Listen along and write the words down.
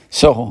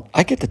So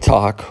I get to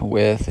talk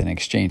with and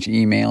exchange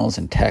emails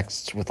and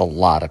texts with a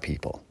lot of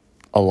people,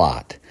 a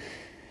lot.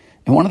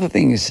 And one of the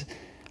things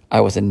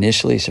I was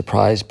initially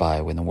surprised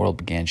by when the world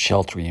began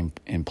sheltering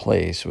in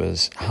place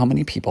was how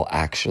many people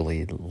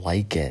actually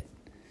like it.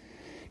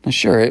 Now,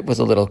 sure, it was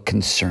a little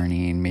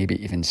concerning,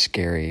 maybe even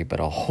scary, but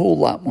a whole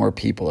lot more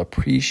people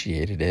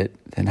appreciated it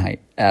than I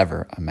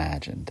ever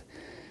imagined.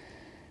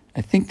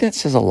 I think that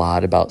says a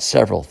lot about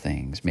several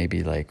things,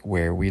 maybe like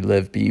where we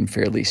live being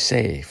fairly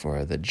safe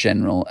or the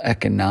general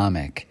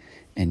economic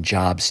and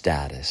job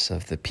status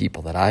of the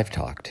people that I've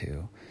talked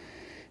to,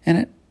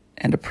 and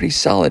a pretty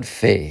solid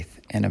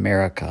faith in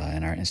America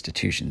and our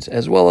institutions,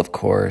 as well, of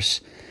course,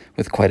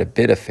 with quite a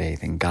bit of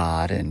faith in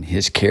God and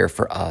His care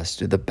for us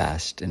through the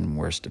best and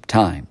worst of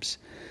times.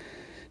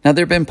 Now,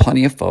 there have been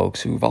plenty of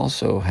folks who've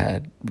also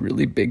had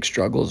really big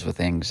struggles with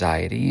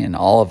anxiety, and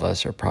all of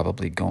us are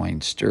probably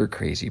going stir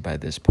crazy by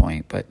this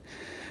point. But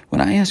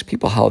when I ask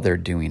people how they're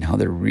doing, how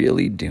they're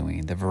really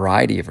doing, the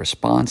variety of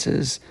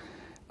responses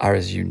are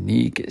as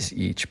unique as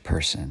each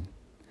person.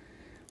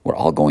 We're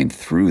all going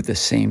through the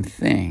same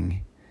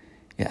thing,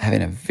 yet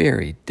having a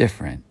very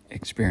different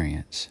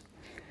experience.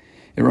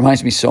 It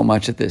reminds me so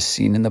much of this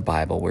scene in the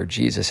Bible where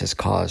Jesus has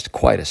caused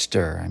quite a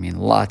stir. I mean,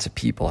 lots of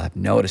people have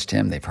noticed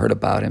him. They've heard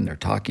about him. They're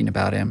talking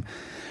about him.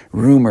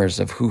 Rumors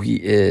of who he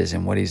is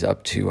and what he's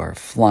up to are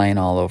flying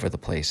all over the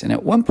place. And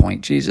at one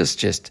point, Jesus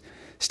just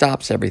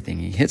stops everything.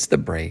 He hits the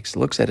brakes,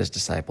 looks at his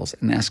disciples,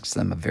 and asks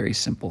them a very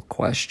simple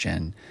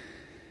question.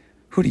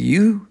 Who do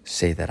you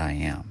say that I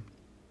am?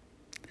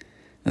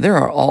 Now, there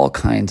are all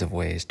kinds of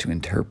ways to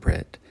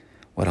interpret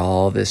what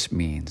all this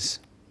means,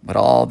 what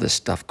all this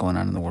stuff going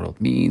on in the world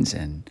means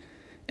and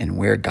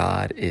where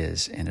God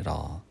is in it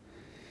all.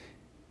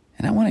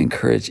 And I want to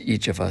encourage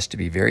each of us to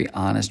be very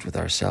honest with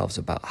ourselves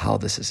about how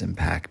this is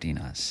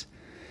impacting us.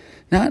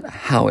 Not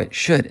how it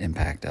should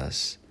impact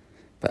us,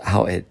 but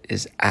how it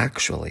is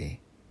actually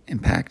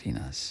impacting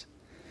us.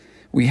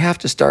 We have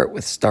to start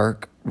with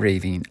stark,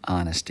 raving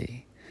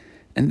honesty.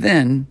 And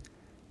then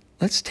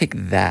let's take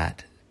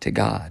that to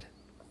God.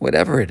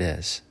 Whatever it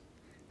is,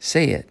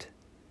 say it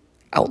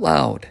out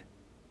loud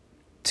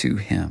to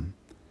him.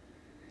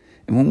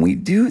 And when we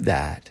do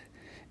that,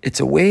 it's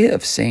a way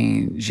of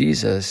saying,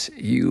 Jesus,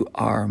 you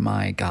are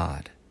my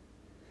God.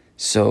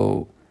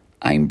 So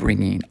I'm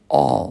bringing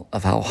all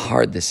of how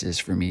hard this is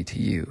for me to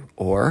you,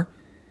 or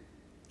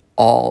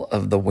all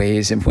of the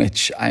ways in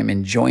which I'm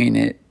enjoying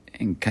it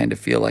and kind of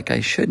feel like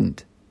I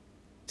shouldn't,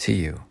 to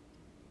you.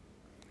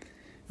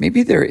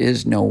 Maybe there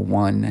is no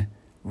one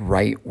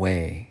right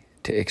way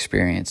to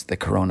experience the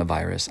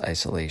coronavirus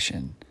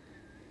isolation.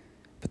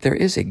 But there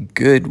is a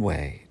good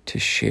way to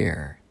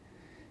share,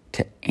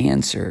 to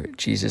answer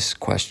Jesus'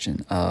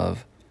 question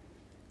of,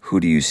 who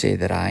do you say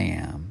that I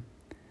am?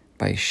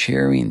 By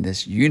sharing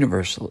this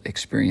universal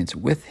experience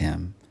with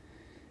him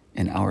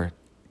in our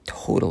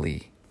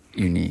totally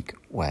unique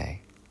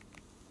way.